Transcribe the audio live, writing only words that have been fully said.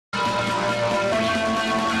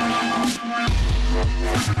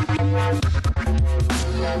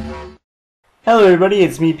Hello everybody,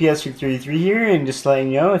 it's me PS333 here, and just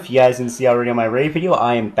letting you know, if you guys didn't see already on my raid video,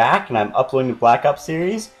 I am back and I'm uploading the Black Ops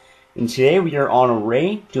series. And today we are on a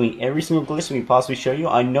raid, doing every single glitch that we can possibly show you.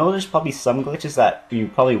 I know there's probably some glitches that you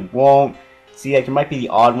probably won't see, like there might be the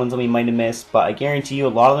odd ones that we might have missed, but I guarantee you a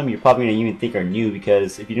lot of them you're probably going to even think are new,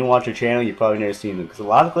 because if you didn't watch our channel, you've probably never seen them. Because a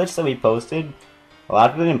lot of glitches that we posted, a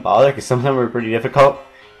lot of people didn't bother, because some of them were pretty difficult.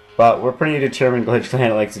 But we're pretty determined glitch clan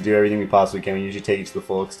that likes to do everything we possibly can. We usually take it to the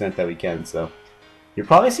full extent that we can, so you'll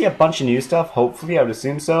probably see a bunch of new stuff, hopefully, I would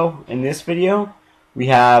assume so. In this video, we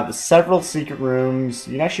have several secret rooms.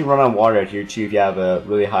 You can actually run on water out here too if you have a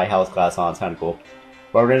really high health class on, it's kind of cool.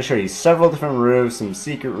 But we're going to show you several different roofs, some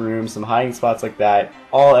secret rooms, some hiding spots like that,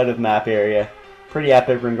 all out of the map area. Pretty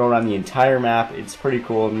epic, we're going to go around the entire map, it's pretty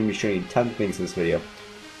cool, I'm going to be showing you tons of things in this video.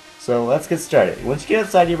 So let's get started. Once you get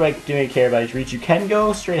outside here by doing a care package reach, you can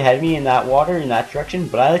go straight ahead of me in that water, in that direction,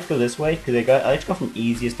 but I like to go this way because I like to go from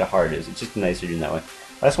easiest to hardest. It's just nicer doing that way.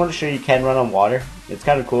 I just want to show you can run on water. It's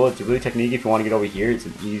kind of cool. It's a really technique if you want to get over here. It's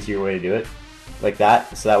an easier way to do it, like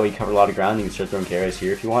that. So that way you cover a lot of ground. You can start throwing care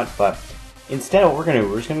here if you want. But instead, what we're going to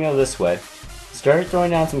do, we're just going to go this way. Start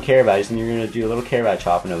throwing down some care badges, and you're going to do a little care badge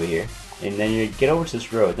hopping over here. And then you're going to get over to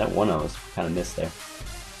this road. That one I was kind of missed there.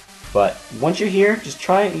 But once you're here, just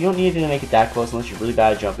try it. You don't need to make it that close unless you're really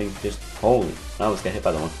bad at jumping. Just, holy, I almost got hit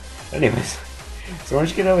by the one. Anyways, so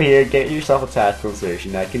once you get over here, get yourself a tactical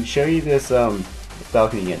insertion. I can show you this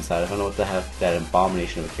balcony you get inside. I don't know what the heck that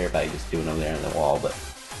abomination of a care package is doing over there on the wall, but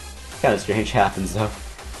kind of strange happens though.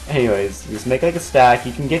 Anyways, just make like a stack.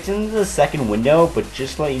 You can get into the second window, but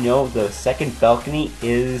just to let you know, the second balcony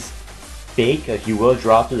is fake. Like you will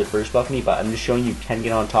drop through the first balcony, but I'm just showing you can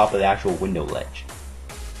get on top of the actual window ledge.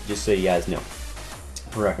 Just so you guys know.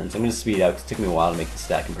 For reference, I'm going to speed it up because it took me a while to make the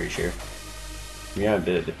stack, I'm pretty sure. We have a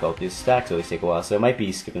bit of difficulty. The stacks always take a while, so I might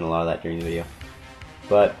be skipping a lot of that during the video.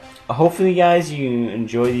 But hopefully guys, you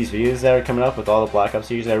enjoy these videos that are coming up with all the Black Ops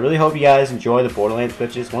series. I really hope you guys enjoy the Borderlands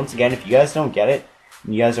glitches. Once again, if you guys don't get it,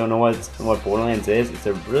 and you guys don't know what Borderlands is, it's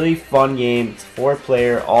a really fun game. It's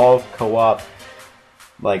 4-player, all co-op,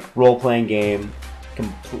 like role-playing game.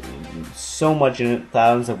 So much in it,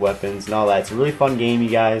 thousands of weapons and all that. It's a really fun game, you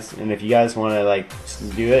guys, and if you guys want to like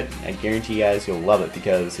do it, I guarantee you guys you'll love it,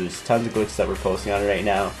 because there's tons of glitches that we're posting on it right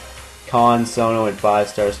now. Con, Sono, and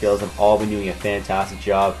 5-star skills have all been doing a fantastic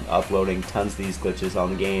job uploading tons of these glitches on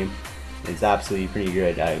the game. It's absolutely pretty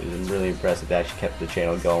good. I was really impressed that they actually kept the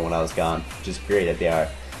channel going when I was gone, which is great that they are.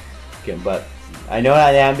 Okay, but I know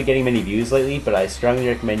I haven't been getting many views lately, but I strongly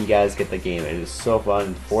recommend you guys get the game. It is so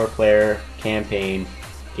fun. 4-player campaign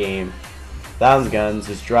game, thousands of guns,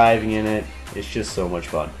 just driving in it. It's just so much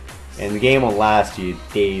fun, and the game will last you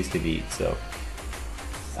days to beat. So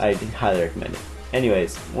I highly recommend it.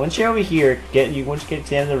 Anyways, once you're over here, once you get to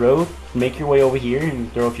the end of the road, make your way over here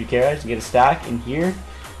and throw a few carrots and get a stack in here.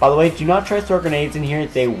 By the way, do not try to throw grenades in here.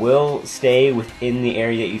 They will stay within the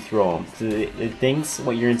area that you throw them. So it thinks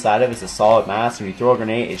what you're inside of is a solid mass. When you throw a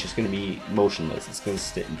grenade, it's just going to be motionless. It's going to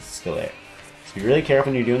sit still there. So be really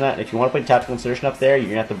careful when you're doing that. If you want to put tactical insertion up there, you're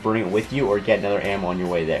going to have to bring it with you or get another ammo on your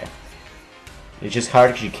way there. It's just hard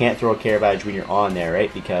because you can't throw a care badge when you're on there,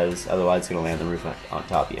 right? Because otherwise it's going to land on the roof on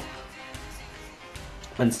top of you.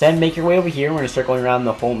 Instead, make your way over here. We're going to start going around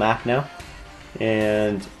the whole map now.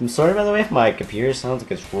 And I'm sorry, by the way, if my computer sounds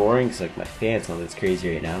like it's roaring, because like my fan sounds like it's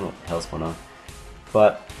crazy right now. I don't know what the hell's going on.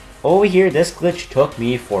 But over here, this glitch took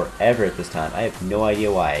me forever at this time. I have no idea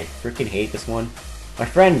why. I freaking hate this one. My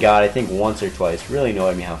friend got it, I think, once or twice. Really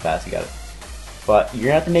annoyed me how fast he got it. But you're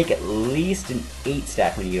going to have to make at least an 8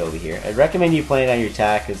 stack when you get over here. I'd recommend you playing on your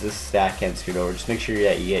tack, because this stack can't scoot over. Just make sure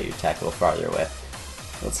that you get your tack a little farther away.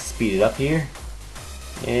 Let's speed it up here.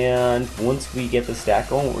 And once we get the stack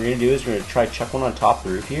going, what we're going to do is we're going to try to chuck one on top of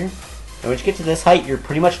the roof here. And once you get to this height, you're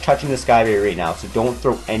pretty much touching the sky barrier right now, so don't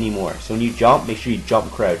throw any more. So when you jump, make sure you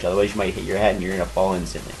jump crouch, otherwise you might hit your head and you're going to fall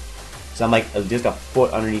instantly. So I'm like just a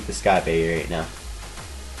foot underneath the sky barrier right now.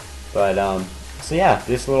 But, so yeah,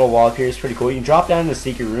 this little wall up here is pretty cool. You can drop down in the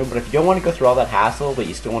secret room, but if you don't want to go through all that hassle, but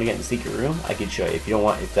you still want to get in the secret room, I can show you. If you don't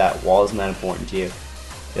want, if that wall isn't that important to you,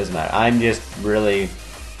 it doesn't matter. I'm just really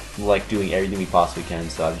like doing everything we possibly can,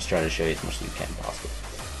 so I'm just trying to show you as much as we can possible.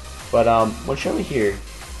 But once you're over here,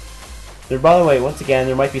 there, by the way, once again,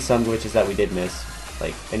 there might be some glitches that we did miss.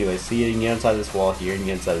 Like, anyways, so you can get inside this wall here and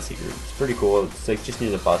get inside the secret room. It's pretty cool. It's like just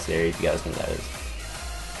near the bus area, if you guys know what that is.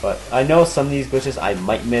 But I know some of these glitches I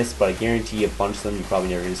might miss, but I guarantee a bunch of them you're probably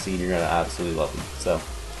never going to see, and you're going to absolutely love them. So,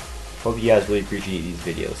 hope you guys really appreciate these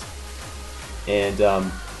videos.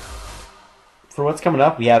 And for what's coming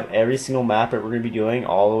up, we have every single map that we're going to be doing,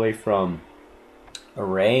 all the way from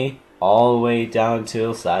Array all the way down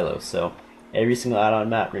to silos. So every single add-on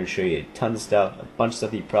map, we're going to show you a ton of stuff, a bunch of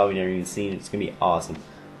stuff that you've probably never even seen. It's going to be awesome.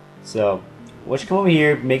 So once you come over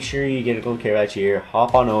here, make sure you get a little care badge here,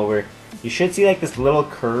 hop on over. You should see like this little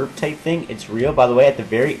curve type thing. It's real, by the way. At the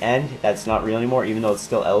very end, that's not real anymore, even though it's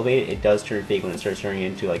still elevated. It does turn fake when it starts turning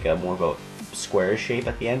into like a more of a square shape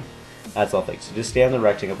at the end. That's all fake. So just stay on the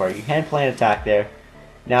rectangle part. You can plan attack there.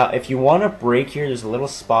 Now, if you want to break here, there's a little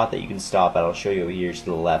spot that you can stop at. I'll show you over here to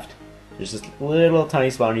the left. There's this little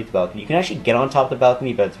tiny spot underneath the balcony. You can actually get on top of the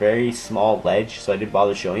balcony, but it's a very small ledge, so I didn't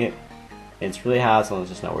bother showing it. And it's really hassle, and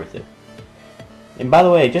it's just not worth it. And by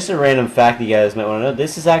the way, just a random fact that you guys might want to know,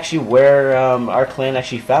 this is actually where our clan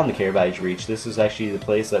actually found the care package reach. This is actually the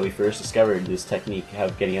place that we first discovered this technique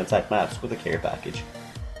of getting outside maps with a care package.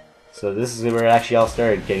 So this is where it actually all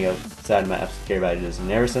started, getting outside maps with care packages.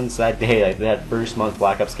 And ever since that day, like that first month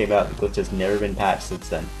Black Ops came out, the glitch has never been patched since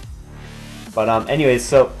then. But anyways,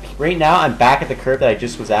 so right now I'm back at the curve that I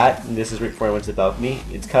just was at, and this is right before I went to the balcony.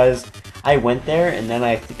 It's because I went there, and then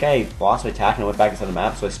I think I lost my tack and I went back inside the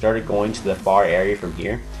map, so I started going to the far area from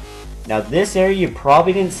here. Now this area you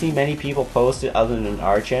probably didn't see many people post it other than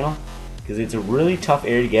our channel, because it's a really tough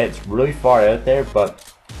area to get. It's really far out there,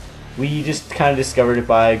 but we just kind of discovered it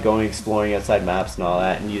by going exploring outside maps and all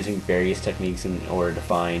that, and using various techniques in order to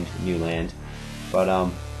find new land.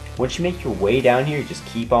 But once you make your way down here, just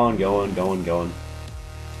keep on going, and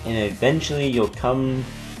eventually you'll come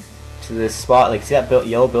to this spot. Like, see that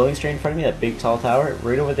yellow building straight in front of me, that big tall tower?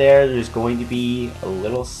 Right over there, there's going to be a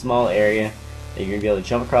little small area that you're going to be able to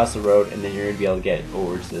jump across the road, and then you're going to be able to get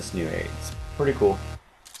over to this new area. It's pretty cool.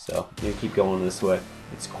 So I'm going to keep going this way.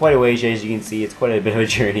 It's quite a ways, as you can see. It's quite a bit of a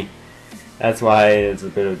journey. That's why it's a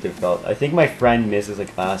bit of difficult. I think my friend misses a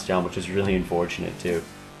class jump, which is really unfortunate too.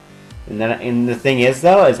 And the thing is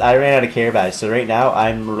though, is I ran out of care badges, so right now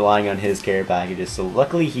I'm relying on his care packages. So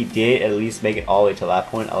luckily he did at least make it all the way to that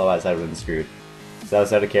point, otherwise I would have been screwed. So I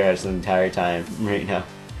was out of care badges the entire time right now.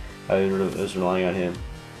 I was relying on him.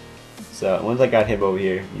 So once I got him over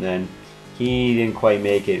here, and then he didn't quite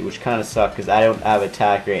make it, which kind of sucked because I don't have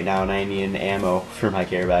attack right now and I need an ammo for my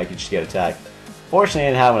care package to get attack. Fortunately I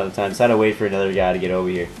didn't have one at the time, so I had to wait for another guy to get over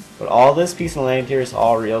here. But all this piece of land here is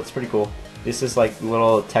all real, it's pretty cool. This is like a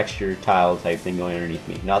little texture tile type thing going underneath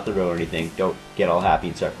me. Not the road or anything. Don't get all happy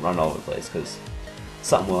and start running all over the place, because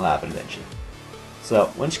something will happen eventually.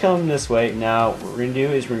 So once you come this way, now what we're going to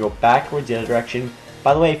do is we're going to go back towards the other direction.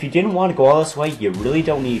 By the way, if you didn't want to go all this way, you really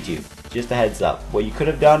don't need to. Just a heads up. What you could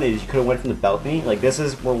have done is you could have went from the balcony. Like this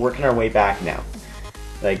is, we're working our way back now.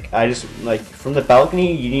 Like from the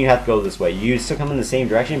balcony, you didn't have to go this way. You still come in the same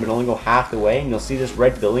direction, but only go half the way. And you'll see this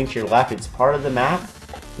red building to your left. It's part of the map.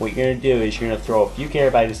 What you're going to do is you're going to throw a few care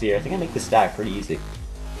packages here. I think I make the stack pretty easy.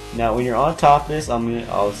 Now when you're on top of this,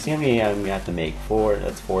 I'll see how many I'm going to have to make. 4,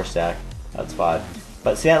 that's 4 stack. That's 5.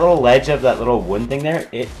 But see that little ledge of that little wooden thing there?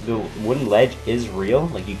 The wooden ledge is real.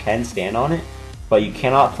 Like you can stand on it, but you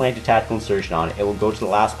cannot plant a tactical insertion on it. It will go to the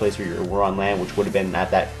last place where we're on land, which would have been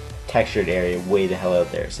at that textured area way the hell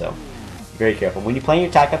out there. So be very careful. When you plant your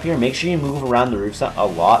attack up here, make sure you move around the roofs a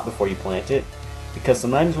lot before you plant it. Because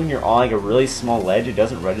sometimes when you're on like a really small ledge, it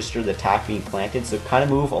doesn't register the attack being planted. So kind of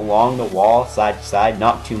move along the wall, side to side,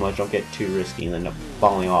 not too much. Don't get too risky and end up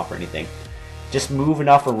falling off or anything. Just move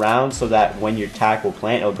enough around so that when your attack will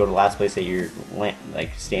plant, it'll go to the last place that you're like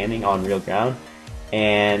standing on real ground.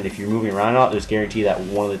 And if you're moving around a lot, there's guarantee that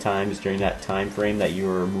one of the times during that time frame that you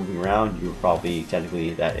were moving around, you were probably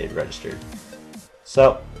technically that it registered.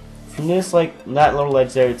 So from this, like that little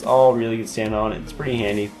ledge there, it's all really you can stand on. It's pretty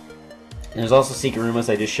handy. And there's also secret rooms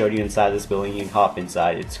I just showed you inside this building. You can hop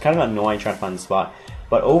inside. It's kind of annoying trying to find the spot.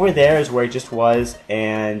 But over there is where it just was,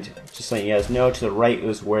 and just letting you guys know, to the right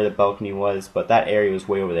was where the balcony was, but that area was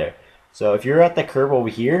way over there. So if you're at the curve over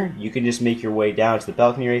here, you can just make your way down to the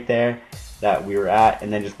balcony right there that we were at,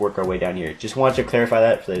 and then just work our way down here. Just wanted to clarify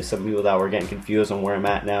that, because there's some people that were getting confused on where I'm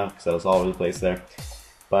at now, because I was all over the place there.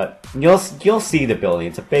 But you'll see the building.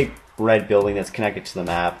 It's a big red building that's connected to the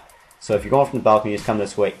map. So if you're going from the balcony, just come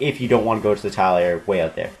this way if you don't want to go to the tile area way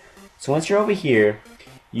out there. So once you're over here,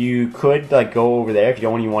 you could like go over there. If you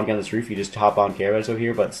don't even want to get on this roof, you just hop on caravans over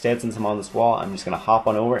here. But instead, since I'm on this wall, I'm just going to hop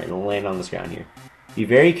on over and land on this ground here. Be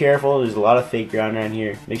very careful. There's a lot of fake ground around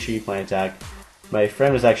here. Make sure you plant attack. My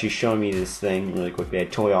friend was actually showing me this thing really quickly. I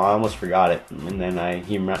told you, I almost forgot it. And then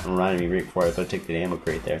he reminded me right before I took the ammo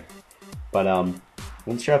crate there. But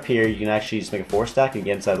once you're up here, you can actually just make a 4 stack and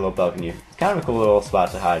get inside the little balcony here. It's kind of a cool little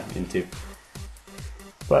spot to hide into.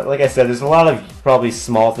 But like I said, there's a lot of probably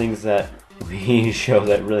small things that we show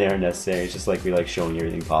that really aren't necessary. It's just like we like showing you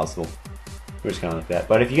everything possible. Which kind of like that.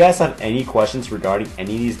 But if you guys have any questions regarding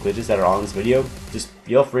any of these glitches that are on this video, just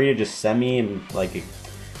feel free to just send me like a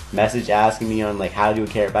message asking me on like how to do a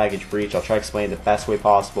care package breach. I'll try to explain it the best way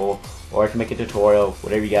possible, or I can make a tutorial,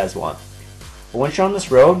 whatever you guys want. But once you're on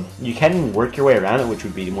this road, you can work your way around it, which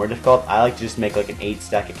would be more difficult. I like to just make like an 8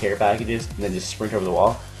 stack of care packages and then just sprint over the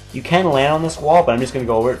wall. You can land on this wall, but I'm just going to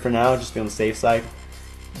go over it for now, just be on the safe side.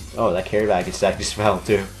 Oh, that care package stack just fell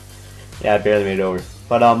too. Yeah, I barely made it over.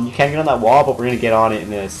 But you can get on that wall, but we're going to get on it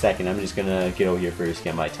in a second. I'm just going to get over here first,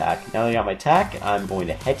 get my tack. Now that I got my tack, I'm going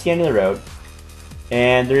to head to the end of the road.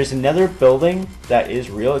 And there's another building that is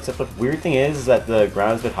real, except the weird thing is that the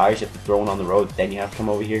ground is a bit higher, so you have to throw one on the road, then you have to come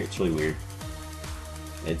over here. It's really weird.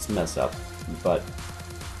 It's messed up. But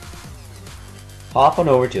hop on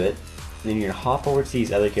over to it, and then you're going to hop over to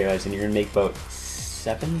these other carriages, and you're going to make about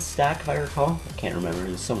 7 stack if I recall. I can't remember.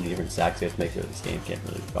 There's so many different stacks you have to make through this game. Can't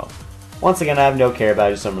really recall. Once again, I have no care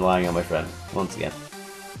about it, so I'm relying on my friend. Once again.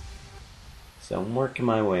 So I'm working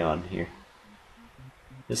my way on here.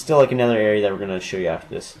 There's still like another area that we're going to show you after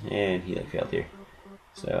this. And he like failed here.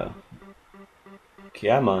 So,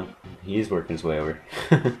 come on. He's working his way over.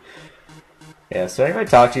 Yeah, sorry if I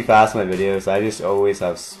talk too fast in my videos. I just always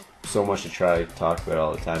have so much to try to talk about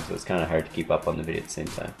all the time, so it's kind of hard to keep up on the video at the same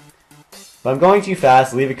time. If I'm going too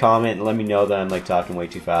fast, leave a comment and let me know that I'm like talking way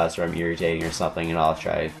too fast or I'm irritating or something, and I'll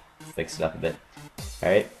try to fix it up a bit.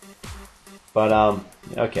 Alright? But,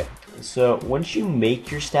 okay. So, once you make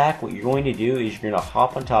your stack, what you're going to do is you're going to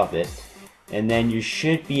hop on top of it, and then you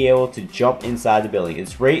should be able to jump inside the building.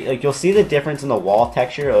 It's right, like you'll see the difference in the wall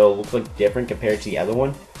texture. It'll look like different compared to the other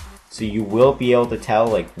one. So you will be able to tell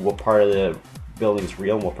like what part of the building is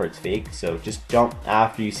real and what part's fake. So just jump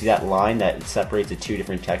after you see that line that separates the 2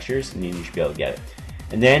 different textures, and then you should be able to get it.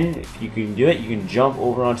 And then, if you can do it, you can jump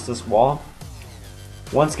over onto this wall.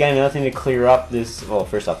 Once again, another thing to clear up this, well,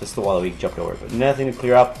 first off, this is the wall that we jumped over, but another thing to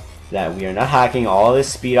clear up, that we are not hacking. All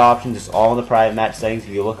this speed options is all in the private match settings. If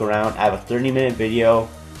you look around, I have a 30-minute video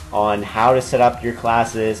on how to set up your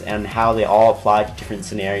classes and how they all apply to different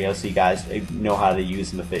scenarios, so you guys know how to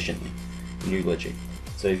use them efficiently when you're glitching.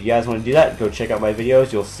 So if you guys want to do that, go check out my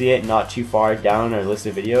videos. You'll see it not too far down our list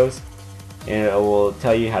of videos, and it will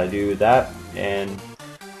tell you how to do that. And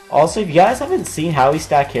also, if you guys haven't seen how we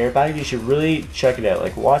stack care packages, you should really check it out.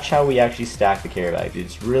 Like, watch how we actually stack the care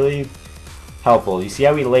packages. It's really helpful. You see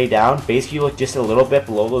how we lay down? Basically, you look just a little bit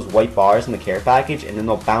below those white bars in the care package, and then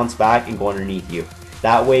they'll bounce back and go underneath you.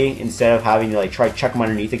 That way, instead of having to like try to chuck them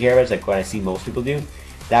underneath the care package, like what I see most people do,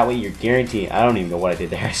 that way you're guaranteed. I don't even know what I did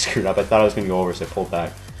there. I screwed up. I thought I was going to go over, so I pulled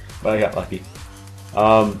back, but I got lucky.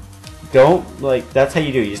 Don't, like, that's how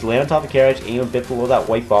you do it. You just lay on top of the care package, aim a bit below that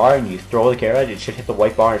white bar, and you throw the care package. It should hit the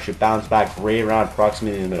white bar, and it should bounce back right around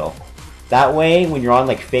approximately in the middle. That way, when you're on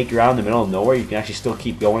like fake ground in the middle of nowhere, you can actually still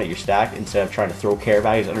keep going at your stack instead of trying to throw care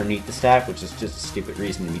packages underneath the stack, which is just a stupid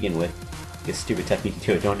reason to begin with. It's a stupid technique to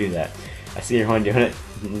do it. Don't do that. I see everyone doing it.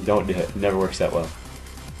 Don't do it. It never works that well.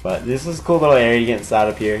 But this is a cool little area to get inside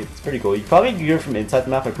up here. It's pretty cool. You probably can do it from inside the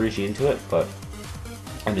map. I breach into it, but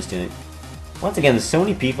I'm just doing it. Once again, there's so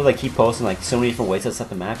many people that keep posting like so many different ways to set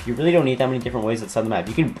the map. You really don't need that many different ways to set the map.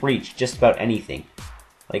 You can breach just about anything.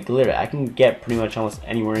 Like literally, I can get pretty much almost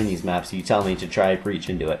anywhere in these maps. So you tell me to try to breach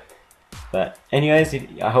into it. But anyways,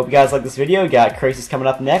 I hope you guys like this video. We got Crisis coming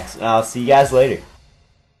up next, and I'll see you guys later.